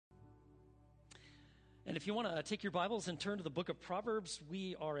And if you want to take your Bibles and turn to the book of Proverbs,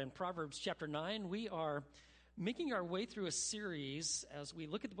 we are in Proverbs chapter 9. We are making our way through a series as we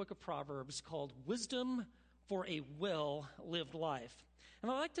look at the book of Proverbs called Wisdom for a Well-Lived Life.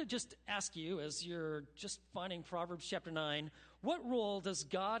 And I'd like to just ask you, as you're just finding Proverbs chapter 9, what role does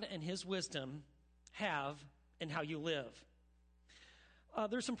God and his wisdom have in how you live?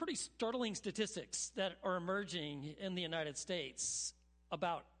 There's some pretty startling statistics that are emerging in the United States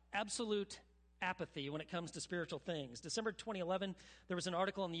about absolute apathy when it comes to spiritual things. December 2011, there was an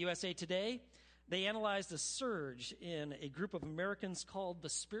article in the USA Today. They analyzed a surge in a group of Americans called the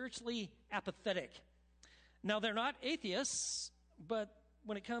spiritually apathetic. Now, they're not atheists, but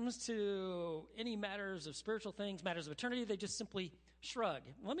when it comes to any matters of spiritual things, matters of eternity, they just simply shrug.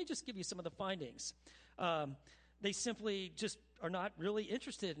 Let me just give you some of the findings. They simply just are not really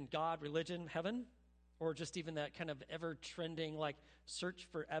interested in God, religion, heaven, or just even that kind of ever-trending, like, search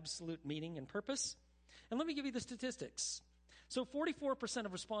for absolute meaning and purpose. And let me give you the statistics. So 44%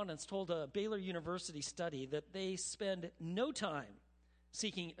 of respondents told a Baylor University study that they spend no time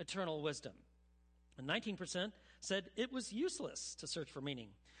seeking eternal wisdom. And 19% said it was useless to search for meaning.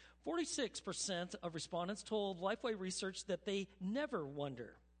 46% of respondents told Lifeway Research that they never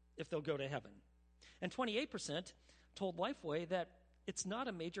wonder if they'll go to heaven. And 28% told Lifeway that it's not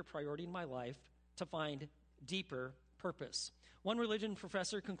a major priority in my life to find deeper purpose. One religion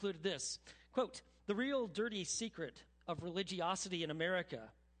professor concluded this, quote, "The real dirty secret of religiosity in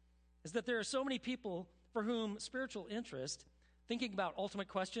America is that there are so many people for whom spiritual interest, thinking about ultimate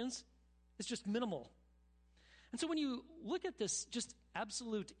questions, is just minimal." And so when you look at this just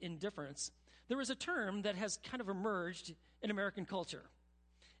absolute indifference, there is a term that has kind of emerged in American culture,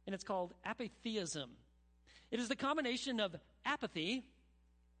 and it's called apatheism. It is the combination of apathy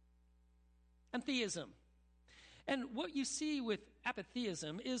and theism. And what you see with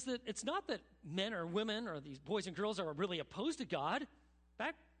apatheism is that it's not that men or women or these boys and girls are really opposed to God. In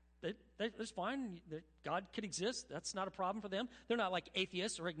fact, it's fine that God could exist. That's not a problem for them. They're not like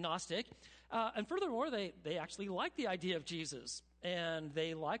atheists or agnostic. And furthermore, they actually like the idea of Jesus. And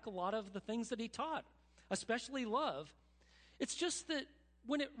they like a lot of the things that he taught, especially love. It's just that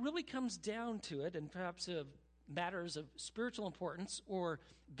when it really comes down to it, and perhaps of matters of spiritual importance or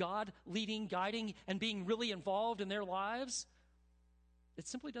God leading, guiding, and being really involved in their lives, it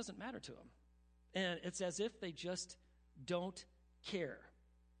simply doesn't matter to them. And it's as if they just don't care.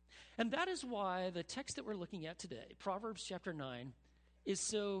 And that is why the text that we're looking at today, Proverbs chapter 9, is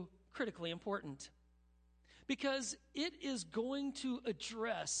so critically important. Because it is going to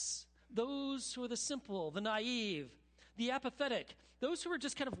address those who are the simple, the naive, the apathetic, those who are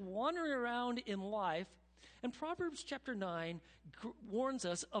just kind of wandering around in life. And Proverbs chapter 9 warns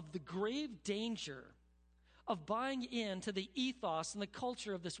us of the grave danger of buying into the ethos and the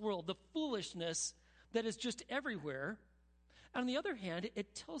culture of this world, the foolishness that is just everywhere. And on the other hand,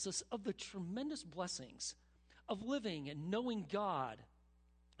 it tells us of the tremendous blessings of living and knowing God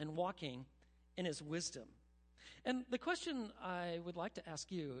and walking in his wisdom. And the question I would like to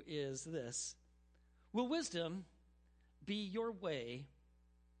ask you is this: will wisdom be your way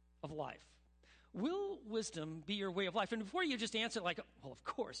of life? Will wisdom be your way of life? And before you just answer like, well, of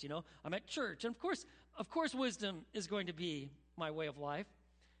course, I'm at church, and of course wisdom is going to be my way of life,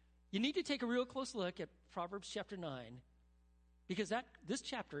 you need to take a real close look at Proverbs chapter 9, because this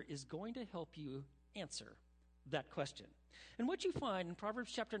chapter is going to help you answer that question. And what you find in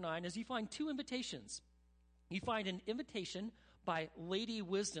Proverbs chapter 9 is you find two invitations. You find an invitation by Lady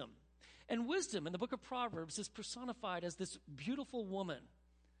Wisdom. And wisdom in the book of Proverbs is personified as this beautiful woman.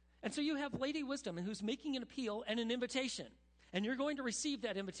 And so you have Lady Wisdom who's making an appeal and an invitation. And you're going to receive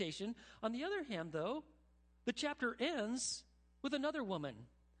that invitation. On the other hand, though, the chapter ends with another woman,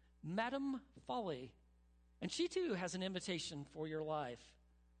 Madam Folly. And she too has an invitation for your life.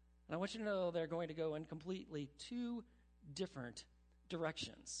 And I want you to know they're going to go in completely two different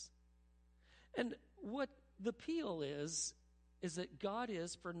directions. And what the appeal is that God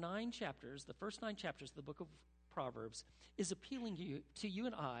is, for 9 chapters, the first 9 chapters of the book of Proverbs, is appealing to you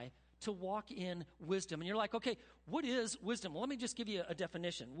and I to walk in wisdom. And you're like, okay, what is wisdom? Well, let me just give you a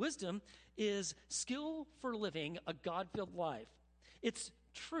definition. Wisdom is skill for living a God-filled life. It's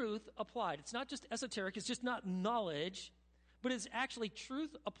truth applied. It's not just esoteric. It's just not knowledge, but it's actually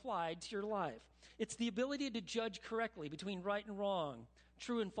truth applied to your life. It's the ability to judge correctly between right and wrong,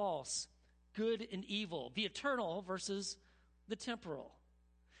 true and false, good and evil, the eternal versus the temporal.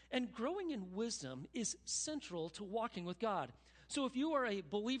 And growing in wisdom is central to walking with God. So if you are a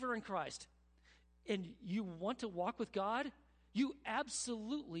believer in Christ and you want to walk with God, you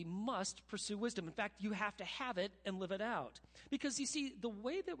absolutely must pursue wisdom. In fact, you have to have it and live it out. Because you see, the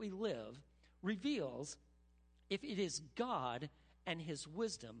way that we live reveals if it is God and his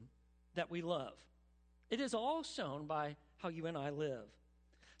wisdom that we love. It is all shown by how you and I live.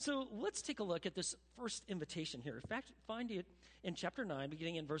 So let's take a look at this first invitation here. In fact, find it in chapter 9,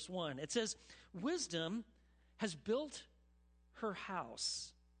 beginning in verse 1. It says, wisdom has built her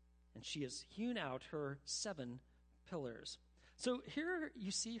house, and she has hewn out her 7 pillars. So here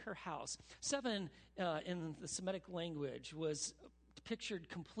you see her house. 7 in the Semitic language was pictured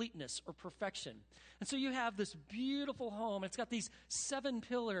completeness or perfection. And so you have this beautiful home. It's got these 7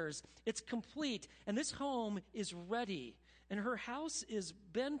 pillars. It's complete. And this home is ready. And her house is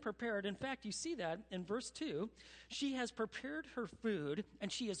been prepared. In fact, you see that in verse 2. She has prepared her food, and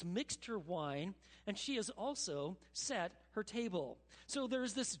she has mixed her wine, and she has also set her table. So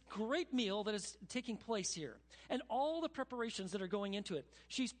there's this great meal that is taking place here, and all the preparations that are going into it.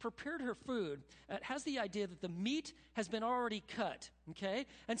 She's prepared her food. It has the idea that the meat has been already cut, okay?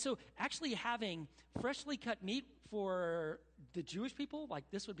 And so actually having freshly cut meat for the Jewish people, like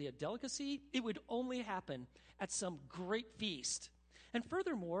this would be a delicacy, it would only happen at some great feast. And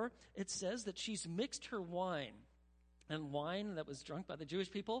furthermore, it says that she's mixed her wine. And wine that was drunk by the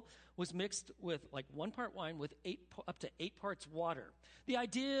Jewish people was mixed with like 1 part wine with up to 8 parts water. The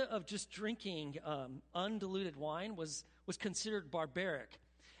idea of just drinking undiluted wine was considered barbaric.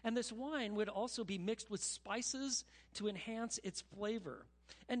 And this wine would also be mixed with spices to enhance its flavor.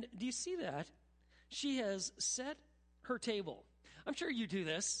 And do you see that? She has set her table. I'm sure you do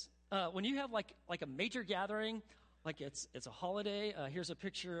this. When you have like a major gathering, like it's a holiday. Here's a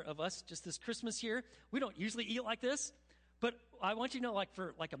picture of us just this Christmas year. We don't usually eat like this, but I want you to know, like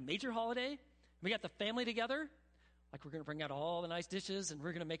for like a major holiday, we got the family together. Like we're going to bring out all the nice dishes and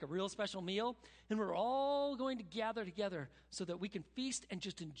we're going to make a real special meal. And we're all going to gather together so that we can feast and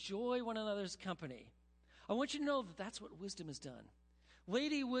just enjoy one another's company. I want you to know that that's what wisdom has done.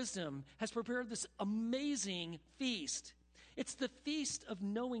 Lady Wisdom has prepared this amazing feast. It's the feast of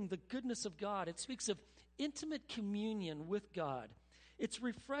knowing the goodness of God. It speaks of intimate communion with God. It's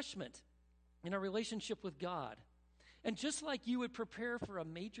refreshment in our relationship with God. And just like you would prepare for a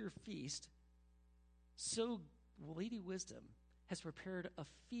major feast, so Lady Wisdom has prepared a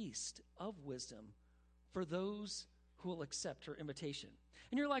feast of wisdom for those who will accept her invitation.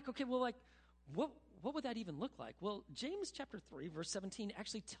 And you're like, okay, well, like, what would that even look like? Well, James chapter 3, verse 17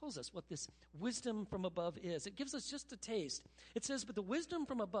 actually tells us what this wisdom from above is. It gives us just a taste. It says, but the wisdom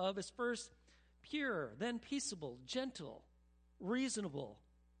from above is first pure, then peaceable, gentle, reasonable,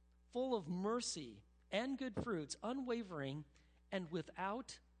 full of mercy and good fruits, unwavering, and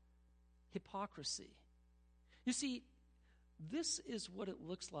without hypocrisy. You see, this is what it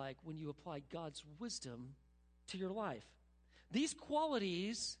looks like when you apply God's wisdom to your life. These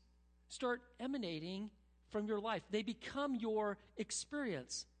qualities start emanating from your life. They become your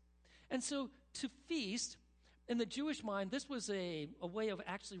experience. And so to feast, in the Jewish mind, this was a way of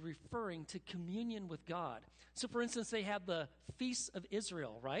actually referring to communion with God. So for instance, they had the Feasts of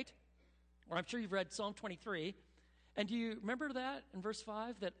Israel, right? Or I'm sure you've read Psalm 23. And do you remember that in verse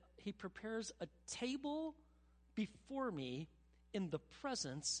 5? That he prepares a table before me in the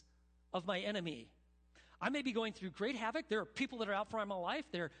presence of my enemy. I may be going through great havoc. There are people that are out for my life.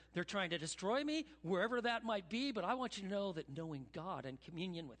 They're trying to destroy me, wherever that might be. But I want you to know that knowing God and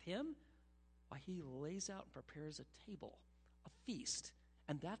communion with him, why he lays out and prepares a table, a feast.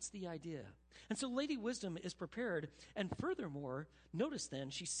 And that's the idea. And so Lady Wisdom is prepared. And furthermore, notice then,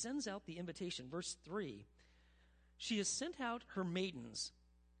 she sends out the invitation. Verse 3, she has sent out her maidens,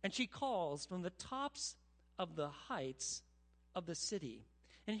 and she calls from the tops of the heights of the city.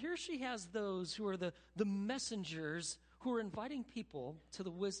 And here she has those who are the messengers who are inviting people to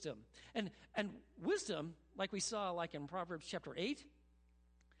the wisdom. And wisdom, like we saw like in Proverbs chapter 8,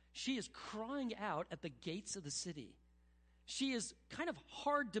 she is crying out at the gates of the city. She is kind of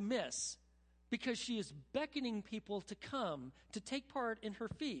hard to miss because she is beckoning people to come to take part in her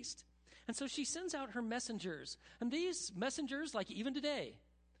feast. And so she sends out her messengers. And these messengers, like even today,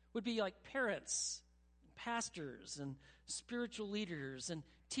 would be like parents, pastors, and spiritual leaders, and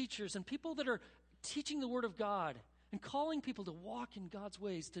teachers, and people that are teaching the Word of God and calling people to walk in God's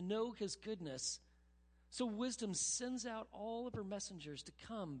ways, to know his goodness. So wisdom sends out all of her messengers to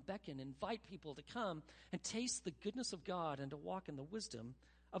come, beckon, invite people to come and taste the goodness of God and to walk in the wisdom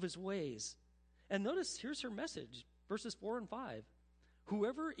of his ways. And notice, here's her message, verses 4 and 5.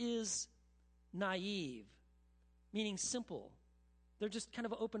 Whoever is naive, meaning simple, they're just kind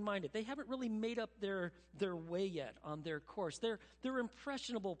of open-minded. They haven't really made up their way yet on their course. They're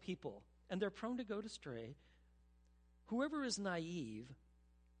impressionable people, and they're prone to go astray. Whoever is naive,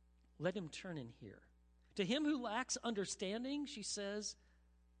 let him turn and hear. To him who lacks understanding, she says,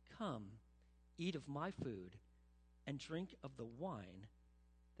 come, eat of my food and drink of the wine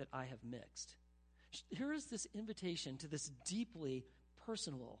that I have mixed. Here is this invitation to this deeply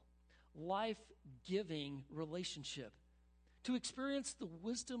personal, life-giving relationship, to experience the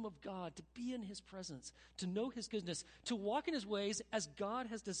wisdom of God, to be in his presence, to know his goodness, to walk in his ways as God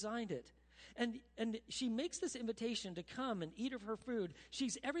has designed it. And she makes this invitation to come and eat of her food.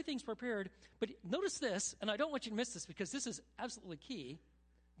 Everything's prepared. But notice this, and I don't want you to miss this because this is absolutely key.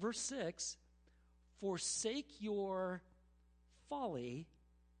 Verse 6, forsake your folly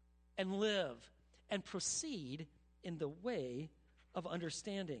and live and proceed in the way of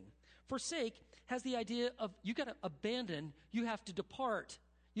understanding. Forsake has the idea of you got to abandon, you have to depart.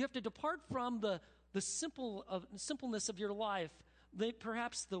 You have to depart from the simpleness of your life,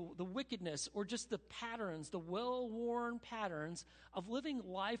 perhaps the wickedness or just the patterns, the well-worn patterns of living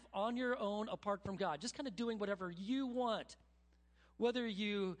life on your own apart from God, just kind of doing whatever you want. Whether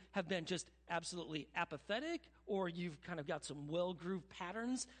you have been just absolutely apathetic or you've kind of got some well-grooved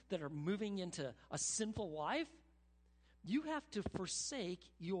patterns that are moving into a sinful life, you have to forsake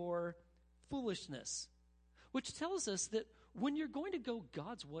your foolishness, which tells us that when you're going to go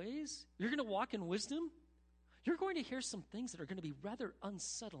God's ways, you're going to walk in wisdom, you're going to hear some things that are going to be rather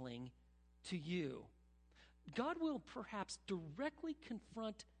unsettling to you. God will perhaps directly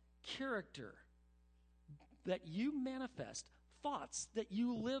confront character that you manifest, thoughts that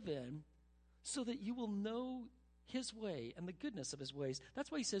you live in, so that you will know his way and the goodness of his ways. That's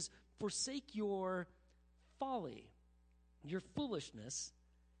why he says, forsake your folly, your foolishness,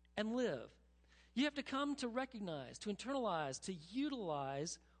 and live. You have to come to recognize, to internalize, to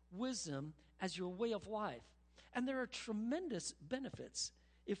utilize wisdom as your way of life. And there are tremendous benefits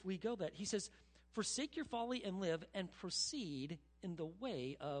if we go that. He says, forsake your folly and live and proceed in the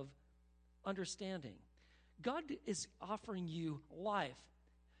way of understanding. God is offering you life.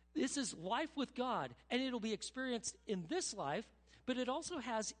 This is life with God, and it'll be experienced in this life, but it also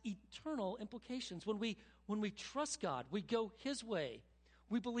has eternal implications. When we trust God, we go his way.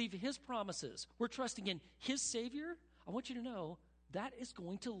 We believe his promises. We're trusting in his Savior. I want you to know that is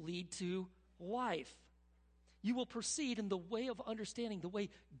going to lead to life. You will proceed in the way of understanding, the way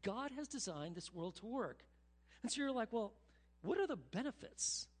God has designed this world to work. And so you're like, well, what are the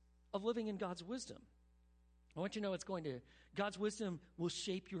benefits of living in God's wisdom? I want you to know God's wisdom will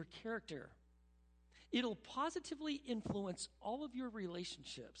shape your character. It'll positively influence all of your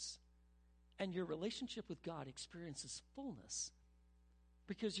relationships, and your relationship with God experiences fullness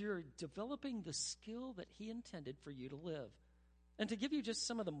because you're developing the skill that he intended for you to live. And to give you just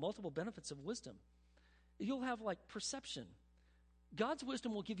some of the multiple benefits of wisdom, you'll have like perception. God's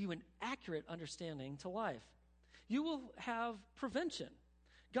wisdom will give you an accurate understanding to life. You will have prevention.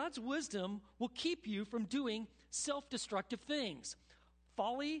 God's wisdom will keep you from doing self-destructive things.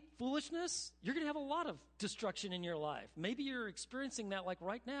 Folly, foolishness, you're going to have a lot of destruction in your life. Maybe you're experiencing that like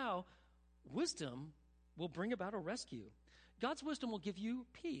right now. Wisdom will bring about a rescue. God's wisdom will give you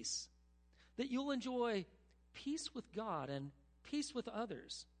peace, that you'll enjoy peace with God and peace with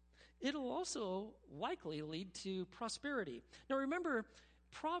others. It'll also likely lead to prosperity. Now remember,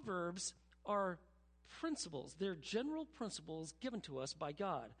 Proverbs are principles. They're general principles given to us by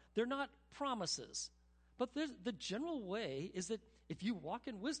God. They're not promises. But the general way is that if you walk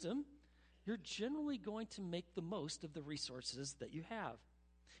in wisdom, you're generally going to make the most of the resources that you have.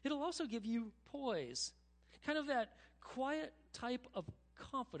 It'll also give you poise, kind of that quiet type of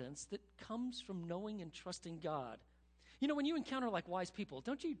confidence that comes from knowing and trusting God. You know, when you encounter like wise people,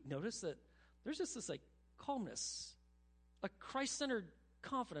 don't you notice that there's just this like calmness, a Christ-centered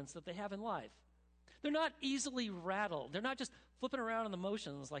confidence that they have in life? They're not easily rattled. They're not just flipping around in the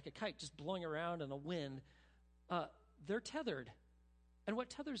motions like a kite just blowing around in the wind. They're tethered. And what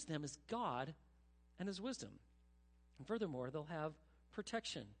tethers them is God and his wisdom. And furthermore, they'll have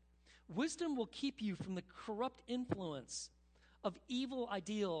protection. Wisdom will keep you from the corrupt influence of evil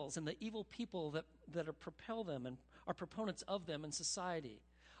ideals and the evil people that propel them and are proponents of them in society.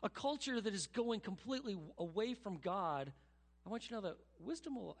 A culture that is going completely away from God. I want you to know that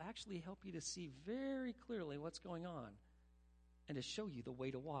wisdom will actually help you to see very clearly what's going on and to show you the way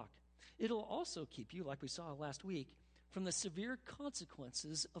to walk. It'll also keep you, like we saw last week, from the severe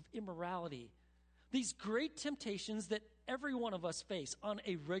consequences of immorality. These great temptations that every one of us face on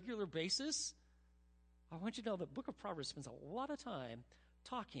a regular basis. I want you to know the book of Proverbs spends a lot of time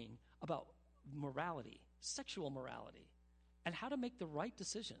talking about morality, sexual morality, and how to make the right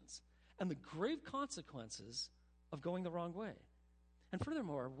decisions and the grave consequences of going the wrong way. And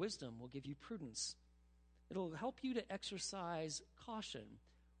furthermore, wisdom will give you prudence. It'll help you to exercise caution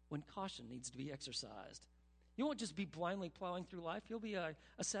when caution needs to be exercised. You won't just be blindly plowing through life. You'll be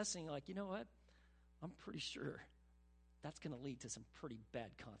assessing like, you know what? I'm pretty sure that's going to lead to some pretty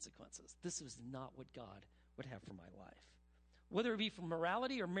bad consequences. This is not what God would have for my life. Whether it be for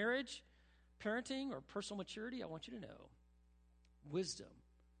morality or marriage, parenting or personal maturity, I want you to know wisdom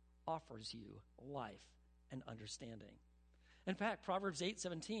offers you life and understanding. In fact, Proverbs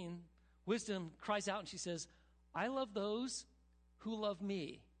 8:17, wisdom cries out and she says, I love those who love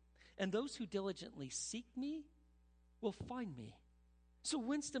me, and those who diligently seek me will find me. So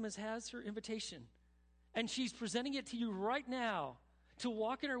wisdom has her invitation, and she's presenting it to you right now to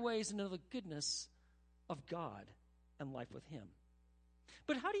walk in her ways into the goodness of God and life with him.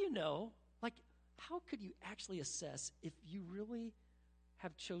 But how do you know, how could you actually assess if you really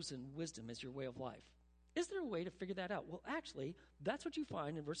have chosen wisdom as your way of life? Is there a way to figure that out? Well, actually, that's what you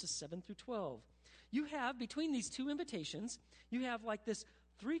find in verses 7 through 12. You have, between these two invitations, you have this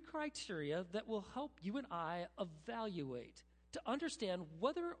 3 criteria that will help you and I evaluate to understand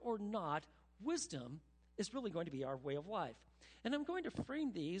whether or not wisdom is really going to be our way of life. And I'm going to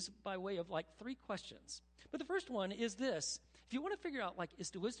frame these by way of 3 questions. But the first one is this. If you want to figure out,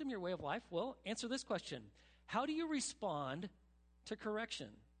 is wisdom your way of life? Well, answer this question. How do you respond to correction?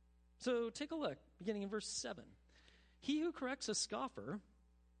 So take a look, beginning in verse 7. He who corrects a scoffer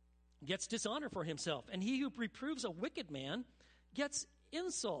gets dishonor for himself, and he who reproves a wicked man gets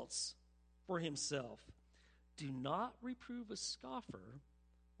insults for himself. Do not reprove a scoffer,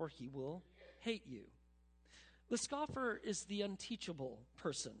 or he will hate you. The scoffer is the unteachable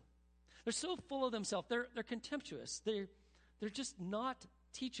person. They're so full of themselves. They're contemptuous. They're just not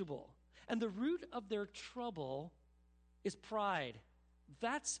teachable. And the root of their trouble is pride.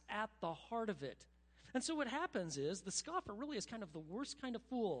 That's at the heart of it. And so what happens is the scoffer really is kind of the worst kind of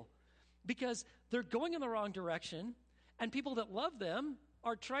fool because they're going in the wrong direction, and people that love them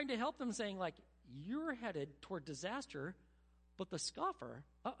are trying to help them saying, you're headed toward disaster, but the scoffer,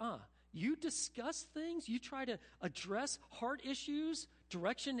 You discuss things, you try to address hard issues,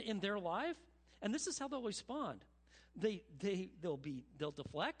 direction in their life, and this is how they'll respond. They'll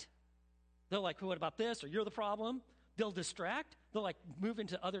deflect. They'll what about this? Or you're the problem. They'll distract. They'll move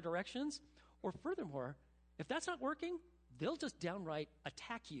into other directions. Or furthermore, if that's not working, they'll just downright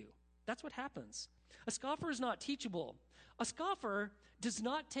attack you. That's what happens. A scoffer is not teachable. A scoffer does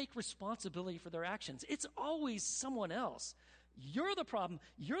not take responsibility for their actions. It's always someone else. You're the problem.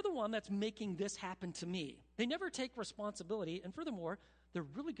 You're the one that's making this happen to me. They never take responsibility. And furthermore, they're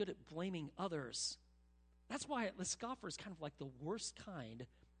really good at blaming others. That's why the scoffer is kind of the worst kind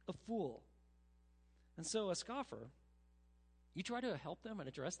of fool. And so a scoffer, you try to help them and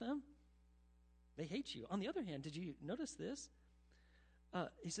address them, they hate you. On the other hand, did you notice this?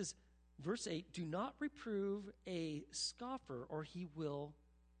 He says, verse 8, do not reprove a scoffer or he will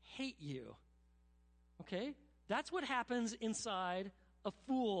hate you. Okay? That's what happens inside a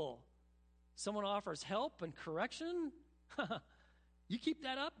fool. Someone offers help and correction. You keep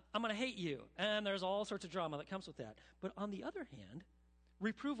that up, I'm going to hate you. And there's all sorts of drama that comes with that. But on the other hand,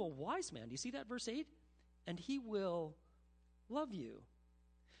 reprove a wise man. Do you see that, verse 8? And he will love you.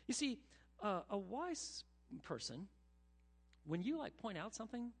 You see, a wise person, when you point out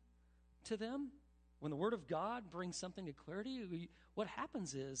something to them, when the word of God brings something to clarity, what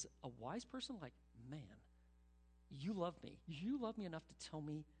happens is a wise person, man, you love me. You love me enough to tell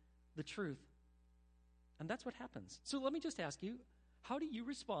me the truth. And that's what happens. So let me just ask you, how do you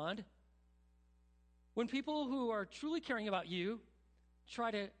respond when people who are truly caring about you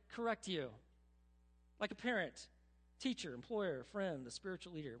try to correct you? Like a parent, teacher, employer, friend, a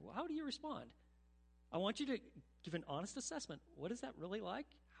spiritual leader. Well, how do you respond? I want you to give an honest assessment. What is that really like?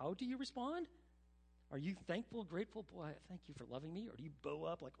 How do you respond? Are you thankful, grateful? Boy, thank you for loving me. Or do you bow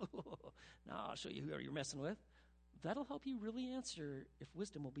up no, I'll show you who you're messing with. That'll help you really answer if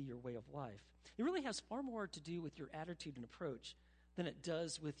wisdom will be your way of life. It really has far more to do with your attitude and approach than it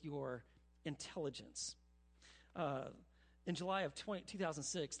does with your intelligence. In July of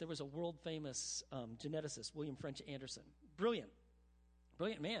 2006, there was a world-famous geneticist, William French Anderson. Brilliant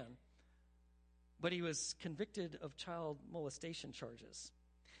man. But he was convicted of child molestation charges.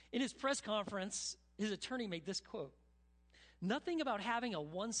 In his press conference, his attorney made this quote: "Nothing about having a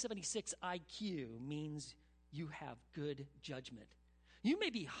 176 IQ means you have good judgment. You may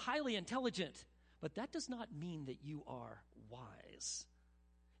be highly intelligent, but that does not mean that you are wise."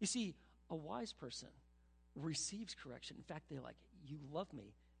 You see, a wise person receives correction. In fact, they're you love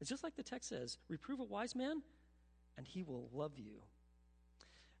me. It's just like the text says, reprove a wise man, and he will love you.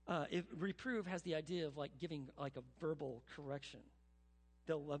 Reprove has the idea of giving a verbal correction.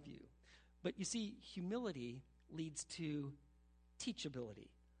 They'll love you. But you see, humility leads to teachability.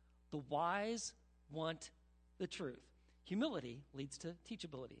 The wise want the truth. Humility leads to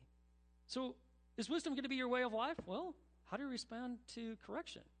teachability. So Is wisdom going to be your way of life? Well, how do you respond to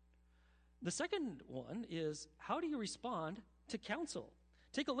correction? The second one is, how do you respond to counsel?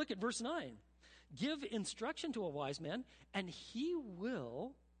 Take a look at verse 9. Give instruction to a wise man, and he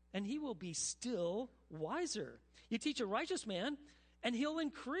will be still wiser. You teach a righteous man, and he'll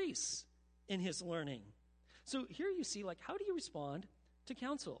increase in his learning. So here you see, how do you respond to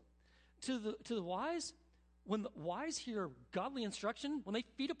counsel? To the wise, when the wise hear godly instruction, when they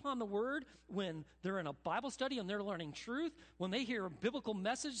feed upon the word, when they're in a Bible study and they're learning truth, when they hear biblical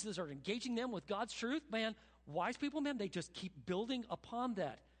messages that are engaging them with God's truth, man, wise people, man, they just keep building upon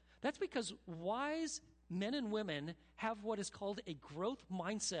that. That's because wise men and women have what is called a growth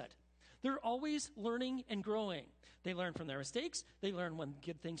mindset. They're always learning and growing. They learn from their mistakes. They learn when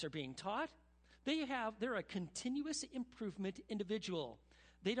good things are being taught. They're a continuous improvement individual.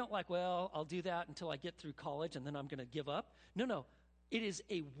 They don't I'll do that until I get through college and then I'm going to give up. No. It is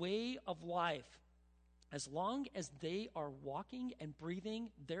a way of life. As long as they are walking and breathing,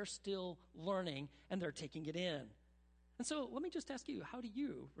 they're still learning and they're taking it in. And so let me just ask you, how do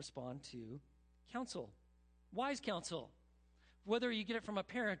you respond to counsel? Wise counsel. Whether you get it from a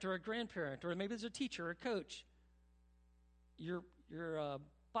parent or a grandparent, or maybe there's a teacher or a coach, your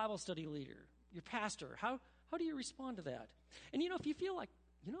Bible study leader, your pastor, how do you respond to that? And if you feel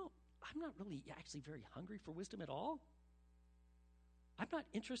I'm not really actually very hungry for wisdom at all, I'm not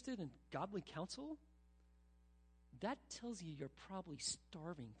interested in godly counsel, that tells you you're probably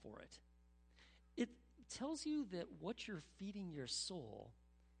starving for it. It tells you that what you're feeding your soul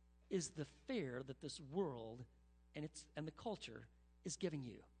is the fare that this world and the culture is giving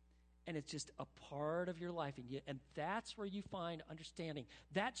you. And it's just a part of your life. And that's where you find understanding.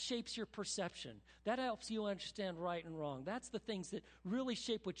 That shapes your perception. That helps you understand right and wrong. That's the things that really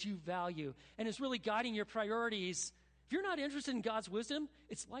shape what you value and is really guiding your priorities. If you're not interested in God's wisdom,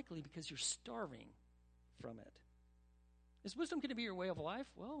 it's likely because you're starving from it. Is wisdom going to be your way of life?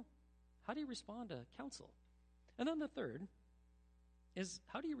 Well, how do you respond to counsel? And then the third is,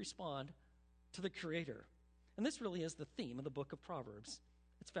 how do you respond to the Creator? And this really is the theme of the book of Proverbs.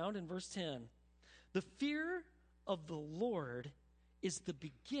 It's found in verse 10. The fear of the Lord is the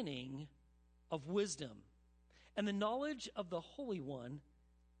beginning of wisdom, and the knowledge of the Holy One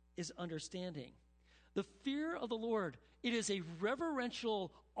is understanding. The fear of the Lord, it is a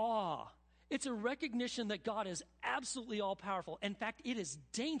reverential awe. It's a recognition that God is absolutely all-powerful. In fact, it is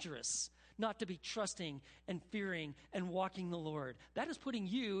dangerous not to be trusting and fearing and walking the Lord. That is putting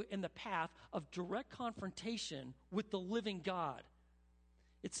you in the path of direct confrontation with the living God.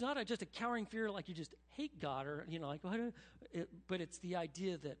 It's not just a cowering fear like you just hate God or, but it's the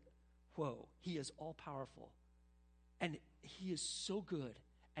idea that, he is all-powerful. And he is so good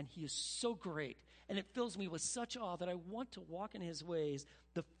and he is so great. And it fills me with such awe that I want to walk in his ways.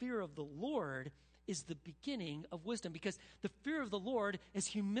 The fear of the Lord is the beginning of wisdom, because the fear of the Lord is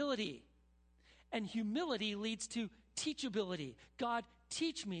humility. And humility leads to teachability. God,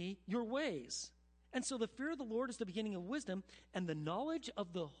 teach me your ways. And so the fear of the Lord is the beginning of wisdom, and the knowledge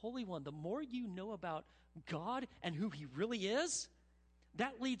of the Holy One. The more you know about God and who he really is,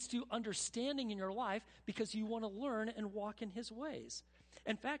 that leads to understanding in your life because you want to learn and walk in his ways.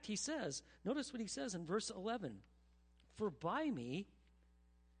 In fact, he says, notice what he says in verse 11, for by me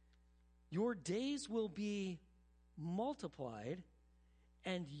your days will be multiplied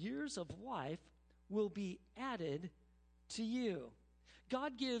and years of life will be added to you.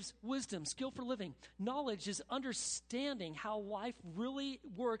 God gives wisdom, skill for living. Knowledge is understanding how life really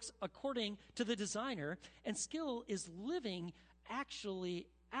works according to the designer. And skill is living actually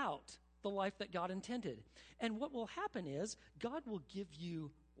out the life that God intended. And what will happen is God will give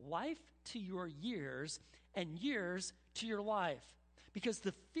you life to your years and years to your life. Because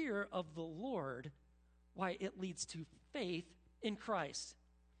the fear of the Lord, why, it leads to faith in Christ.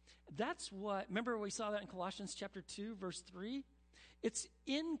 That's what, remember we saw that in Colossians chapter 2, verse 3? It's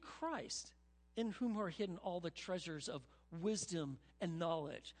in Christ, in whom are hidden all the treasures of wisdom and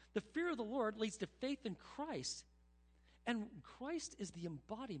knowledge. The fear of the Lord leads to faith in Christ. And Christ is the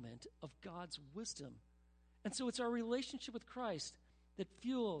embodiment of God's wisdom. And so it's our relationship with Christ that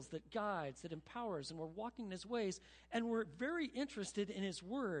fuels, that guides, that empowers, and we're walking in his ways. And we're very interested in his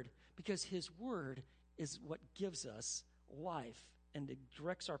word because his word is what gives us life and it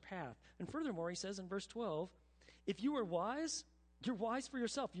directs our path. And furthermore, he says in verse 12, if you are wise, you're wise for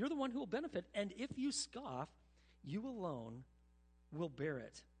yourself. You're the one who will benefit. And if you scoff, you alone will bear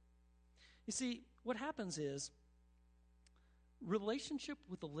it. You see, what happens is relationship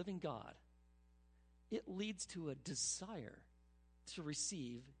with the living God, it leads to a desire to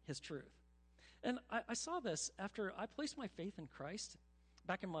receive his truth. And I saw this after I placed my faith in Christ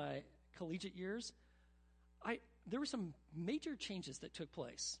back in my collegiate years, there were some major changes that took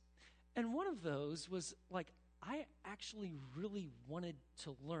place. And one of those was like, I actually really wanted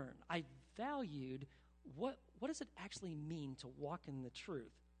to learn. I valued what does it actually mean to walk in the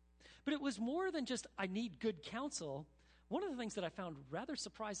truth. But it was more than just, I need good counsel. One of the things that I found rather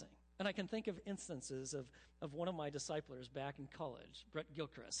surprising, and I can think of instances of one of my disciplers back in college, Brett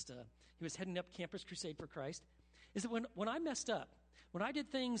Gilchrist. He was heading up Campus Crusade for Christ, is that when I messed up, when I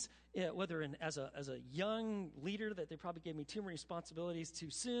did things, whether as a young leader that they probably gave me too many responsibilities too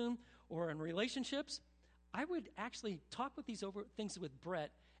soon, or in relationships, I would actually talk with these things with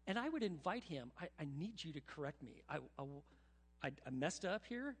Brett, and I would invite him. I need you to correct me. I messed up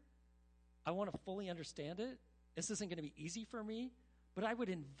here. I want to fully understand it. This isn't going to be easy for me, but I would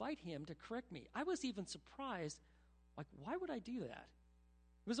invite him to correct me. I was even surprised, like, why would I do that?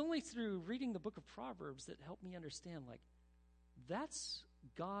 It was only through reading the book of Proverbs that helped me understand, like, that's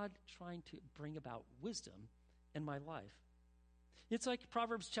God trying to bring about wisdom in my life. It's like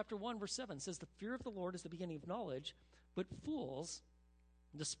Proverbs chapter 1, verse 7 says, the fear of the Lord is the beginning of knowledge, but fools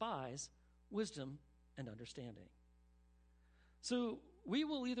despise wisdom and understanding. So we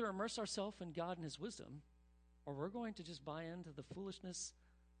will either immerse ourselves in God and his wisdom, or we're going to just buy into the foolishness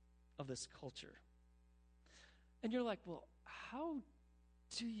of this culture. And you're like, well, how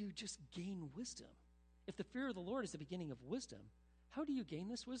do you just gain wisdom? If the fear of the Lord is the beginning of wisdom, how do you gain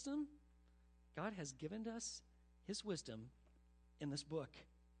this wisdom? God has given us his wisdom in this book.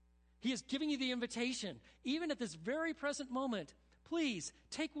 He is giving you the invitation, even at this very present moment. Please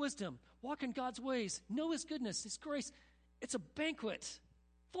take wisdom, walk in God's ways, know his goodness, his grace. It's a banquet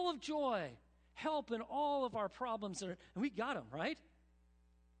full of joy, help in all of our problems, and we got them, right?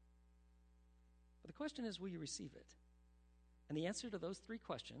 But the question is, will you receive it? And the answer to those three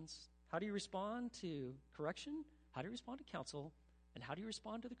questions, how do you respond to correction, how do you respond to counsel, and how do you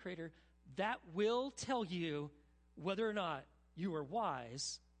respond to the Creator, that will tell you whether or not you are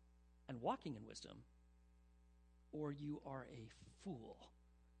wise and walking in wisdom, or you are a fool.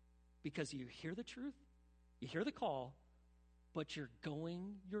 Because you hear the truth, you hear the call, but you're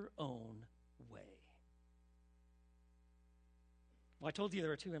going your own way. Well, I told you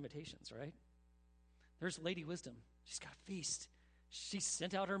there are two invitations, right? There's Lady Wisdom. She's got a feast. She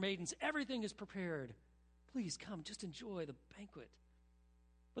sent out her maidens. Everything is prepared. Please come, just enjoy the banquet.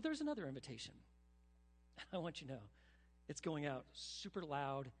 But there's another invitation. I want you to know, it's going out super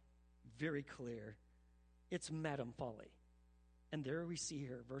loud, very clear. It's Madam Folly. And there we see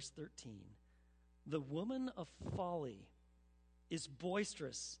her, verse 13. The woman of folly is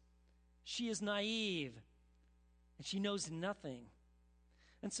boisterous. She is naive, and she knows nothing.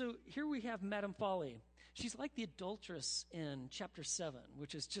 And so here we have Madam Folly. She's like the adulteress in chapter 7,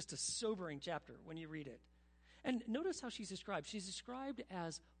 which is just a sobering chapter when you read it. And notice how she's described. She's described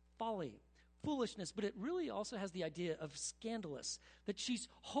as folly, foolishness, but it really also has the idea of scandalous, that she's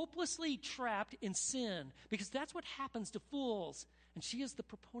hopelessly trapped in sin, because that's what happens to fools, and she is the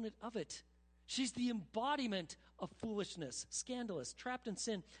proponent of it. She's the embodiment of foolishness, scandalous, trapped in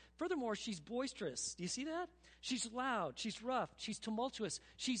sin. Furthermore, she's boisterous. Do you see that? She's loud, she's rough, she's tumultuous,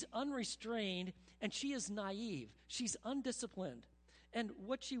 she's unrestrained, and she is naive. She's undisciplined. And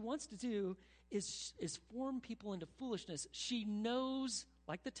what she wants to do is form people into foolishness. She knows,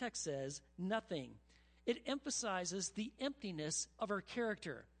 like the text says, nothing. It emphasizes the emptiness of her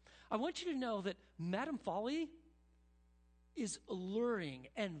character. I want you to know that Madam Folly is alluring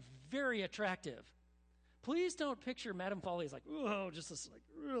and very attractive. Please don't picture Madam Folly as like, oh, just this like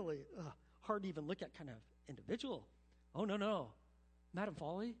really hard to even look at kind of individual. Oh, no. Madam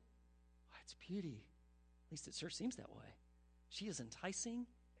Folly, it's beauty. At least it sure seems that way. She is enticing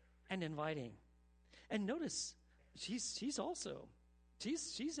and inviting. And notice, she's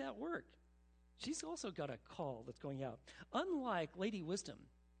at work. She's also got a call that's going out. Unlike Lady Wisdom,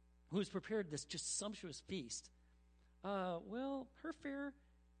 who's prepared this just sumptuous feast, her fare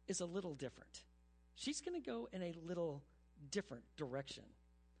is a little different. She's going to go in a little different direction.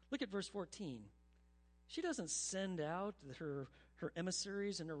 Look at verse 14. She doesn't send out her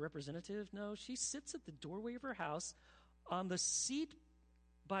emissaries and her representative. No, she sits at the doorway of her house on the seat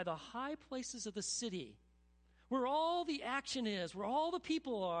by the high places of the city, where all the action is, where all the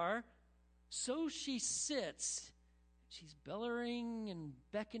people are. So she sits. She's bellowing and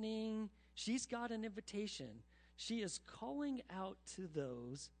beckoning. She's got an invitation. She is calling out to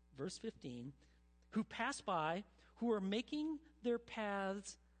those, verse 15, who pass by, who are making their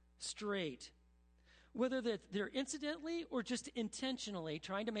paths straight. Whether they're incidentally or just intentionally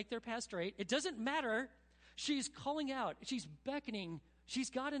trying to make their path straight, it doesn't matter. She's calling out. She's beckoning. She's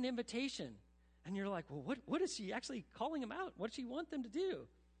got an invitation. And you're like, well, what is she actually calling them out? What does she want them to do?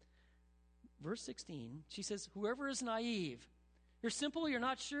 verse 16, she says, whoever is naive, you're simple, you're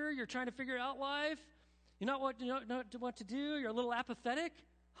not sure, you're trying to figure out life, you don't know what to do, you're a little apathetic.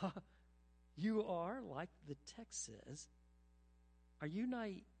 You are, like the text says, are you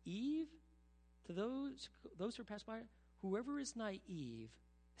naive to those who pass by? Whoever is naive,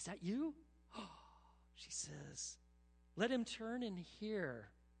 is that you? She says, let him turn and hear.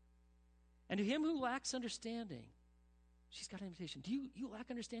 And to him who lacks understanding, she's got an invitation. Do you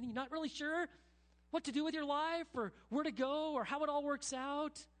lack understanding? You're not really sure what to do with your life or where to go or how it all works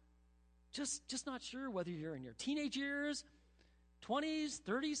out? Just not sure whether you're in your teenage years, 20s,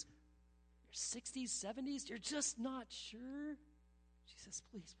 30s, your 60s, 70s. You're just not sure. She says,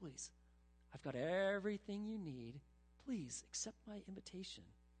 please, I've got everything you need. Please accept my invitation.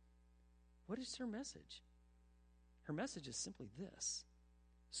 What is her message? Her message is simply this.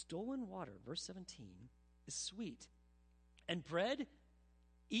 Stolen water, verse 17, is sweet. And bread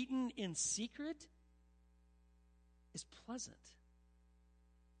eaten in secret is pleasant.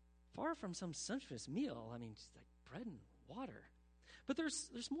 Far from some sumptuous meal. I mean, it's like bread and water. But there's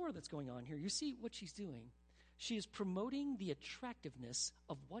more that's going on here. You see what she's doing. She is promoting the attractiveness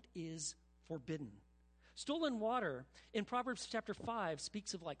of what is forbidden. Stolen water in Proverbs chapter 5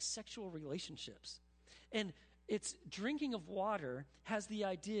 speaks of like sexual relationships. And it's drinking of water has the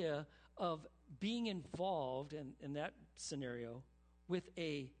idea of being involved in that scenario with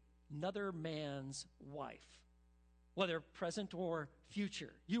another man's wife, whether present or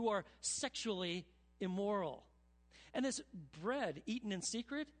future. You are sexually immoral. And this bread eaten in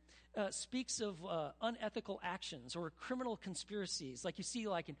secret speaks of unethical actions or criminal conspiracies. Like you see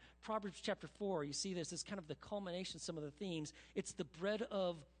like in Proverbs chapter 4, you see this as kind of the culmination of some of the themes. It's the bread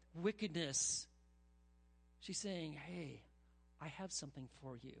of wickedness. She's saying, hey, I have something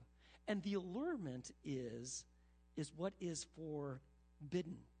for you. And the allurement is what is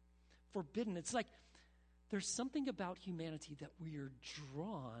forbidden. Forbidden. It's like there's something about humanity that we are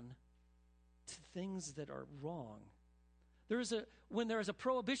drawn to things that are wrong. When there is a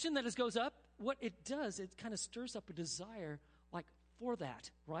prohibition that goes up, what it does, it kind of stirs up a desire like for that,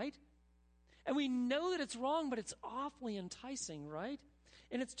 right? And we know that it's wrong, but it's awfully enticing, right?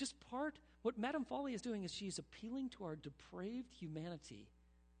 And it's just what Madame Folly is doing is she's appealing to our depraved humanity.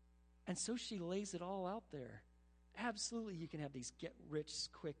 And so she lays it all out there. Absolutely, you can have these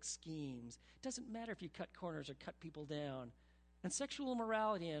get-rich-quick schemes. It doesn't matter if you cut corners or cut people down. And sexual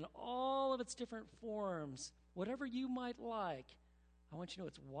immorality in all of its different forms, whatever you might like, I want you to know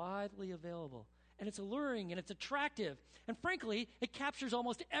it's widely available. And it's alluring and it's attractive. And frankly, it captures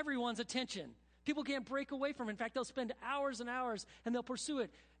almost everyone's attention. People can't break away from it. In fact, they'll spend hours and hours and they'll pursue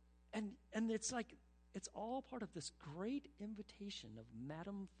it. And it's like, it's all part of this great invitation of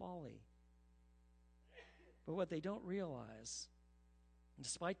Madame Folly. But what they don't realize,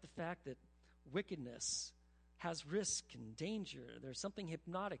 despite the fact that wickedness has risk and danger, there's something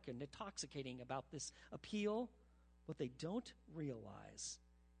hypnotic and intoxicating about this appeal. What they don't realize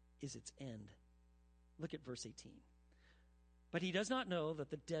is its end. Look at verse 18. But he does not know that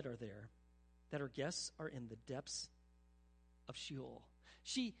the dead are there, that her guests are in the depths of Sheol.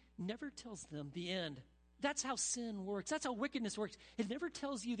 She never tells them the end. That's how sin works. That's how wickedness works. It never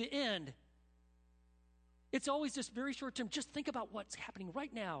tells you the end. It's always just very short term. Just think about what's happening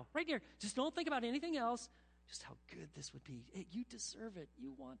right now, right here. Just don't think about anything else. Just how good this would be. Hey, you deserve it.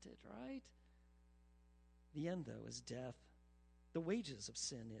 You want it, right? The end, though, is death. The wages of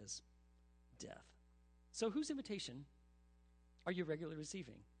sin is death. So whose invitation are you regularly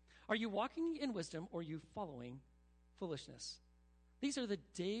receiving? Are you walking in wisdom or are you following foolishness? These are the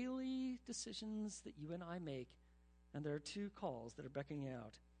daily decisions that you and I make, and there are two calls that are beckoning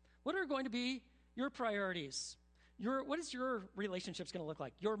out. What are going to be your priorities? What is your relationships going to look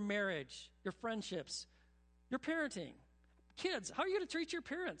like? Your marriage, your friendships, your parenting. Kids, how are you going to treat your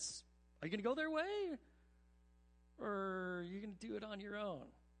parents? Are you going to go their way? Or are you going to do it on your own?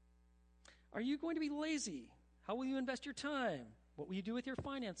 Are you going to be lazy? How will you invest your time? What will you do with your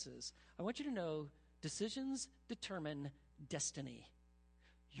finances? I want you to know decisions determine destiny.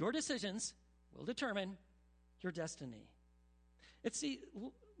 Your decisions will determine your destiny.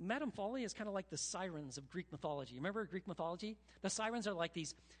 Madame Folly is kind of like the sirens of Greek mythology. Remember Greek mythology? The sirens are like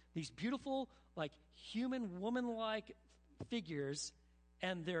these beautiful, like human, woman-like figures,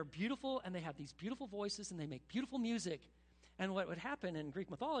 and they're beautiful, and they have these beautiful voices, and they make beautiful music. And what would happen in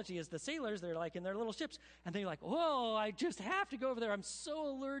Greek mythology is the sailors, they're like in their little ships, and they're like, whoa, I just have to go over there. I'm so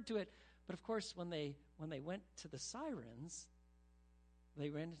allured to it. But of course, when they went to the sirens, they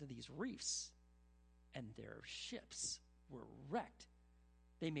ran into these reefs, and their ships were wrecked.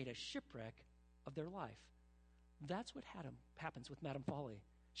 They made a shipwreck of their life. That's what happens with Madame Folly.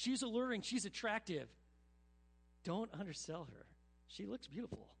 She's alluring. She's attractive. Don't undersell her. She looks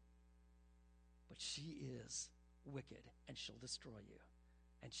beautiful, but she is wicked, and she'll destroy you.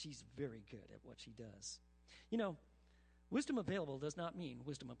 And she's very good at what she does. You know, wisdom available does not mean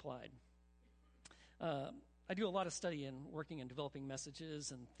wisdom applied. I do a lot of study in working and developing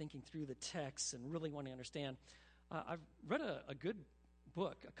messages and thinking through the text and really wanting to understand. I've read a good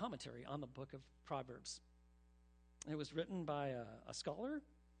book, a commentary on the book of Proverbs. It was written by a scholar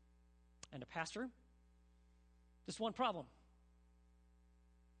and a pastor. Just one problem.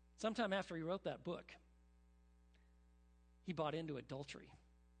 Sometime after he wrote that book, he bought into adultery.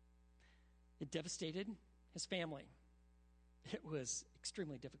 It devastated his family. It was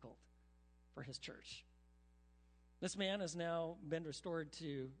extremely difficult for his church. This man has now been restored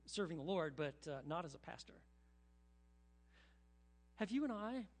to serving the Lord, but not as a pastor. Have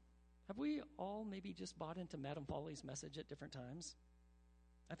we all maybe just bought into Madame Folly's message at different times?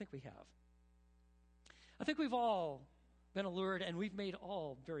 I think we have. I think we've all been allured, and we've made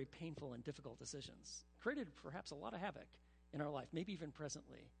all very painful and difficult decisions, created perhaps a lot of havoc in our life, maybe even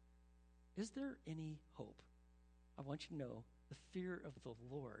presently. Is there any hope? I want you to know the fear of the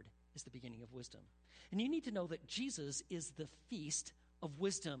Lord is the beginning of wisdom. And you need to know that Jesus is the feast of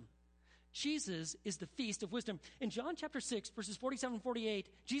wisdom. Jesus is the feast of wisdom. In John chapter 6, verses 47 and 48,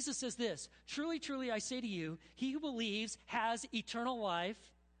 Jesus says this, "Truly, truly, I say to you, he who believes has eternal life.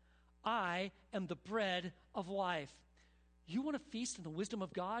 I am the bread of life." You want to feast in the wisdom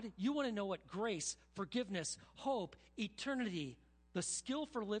of God? You want to know what grace, forgiveness, hope, eternity, the skill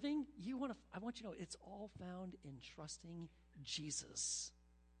for living, I want you to know it's all found in trusting Jesus.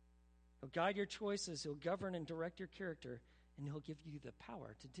 He'll guide your choices, he'll govern and direct your character, and he'll give you the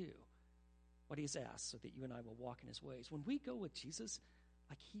power to do what he's asked so that you and I will walk in his ways. When we go with Jesus,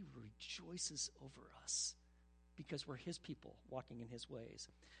 like he rejoices over us because we're his people walking in his ways.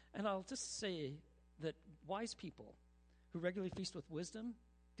 And I'll just say that wise people who regularly feast with wisdom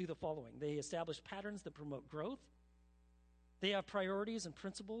do the following. They establish patterns that promote growth. They have priorities and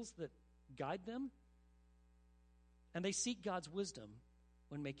principles that guide them. And they seek God's wisdom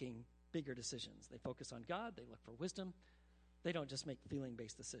when making bigger decisions. They focus on God. They look for wisdom. They don't just make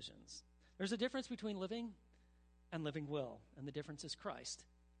feeling-based decisions. There's a difference between living and living well, and the difference is Christ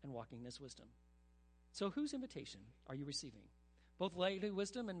and walking in his wisdom. So whose invitation are you receiving? Both Lady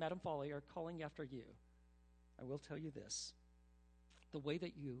Wisdom and Madame Folly are calling after you. I will tell you this. The way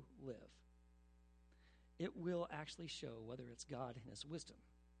that you live, it will actually show whether it's God and his wisdom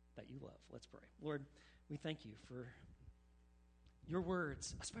that you love. Let's pray. Lord, we thank you for your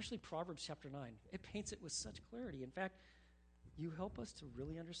words, especially Proverbs chapter 9. It paints it with such clarity. In fact, you help us to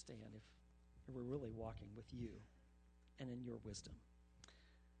really understand if we're really walking with you and in your wisdom.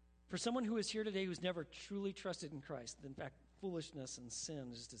 For someone who is here today who's never truly trusted in Christ, in fact, foolishness and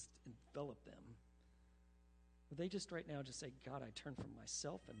sin just envelop them, would they just right now just say, God, I turn from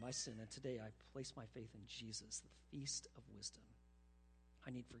myself and my sin, and today I place my faith in Jesus, the feast of wisdom.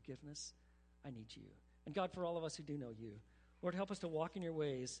 I need forgiveness. I need you. And God, for all of us who do know you, Lord, help us to walk in your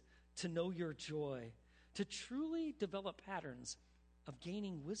ways, to know your joy, to truly develop patterns of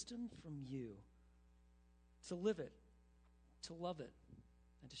gaining wisdom from you, to live it, to love it,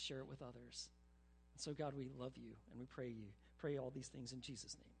 and to share it with others. And so, God, we love you, and we pray all these things in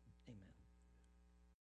Jesus' name.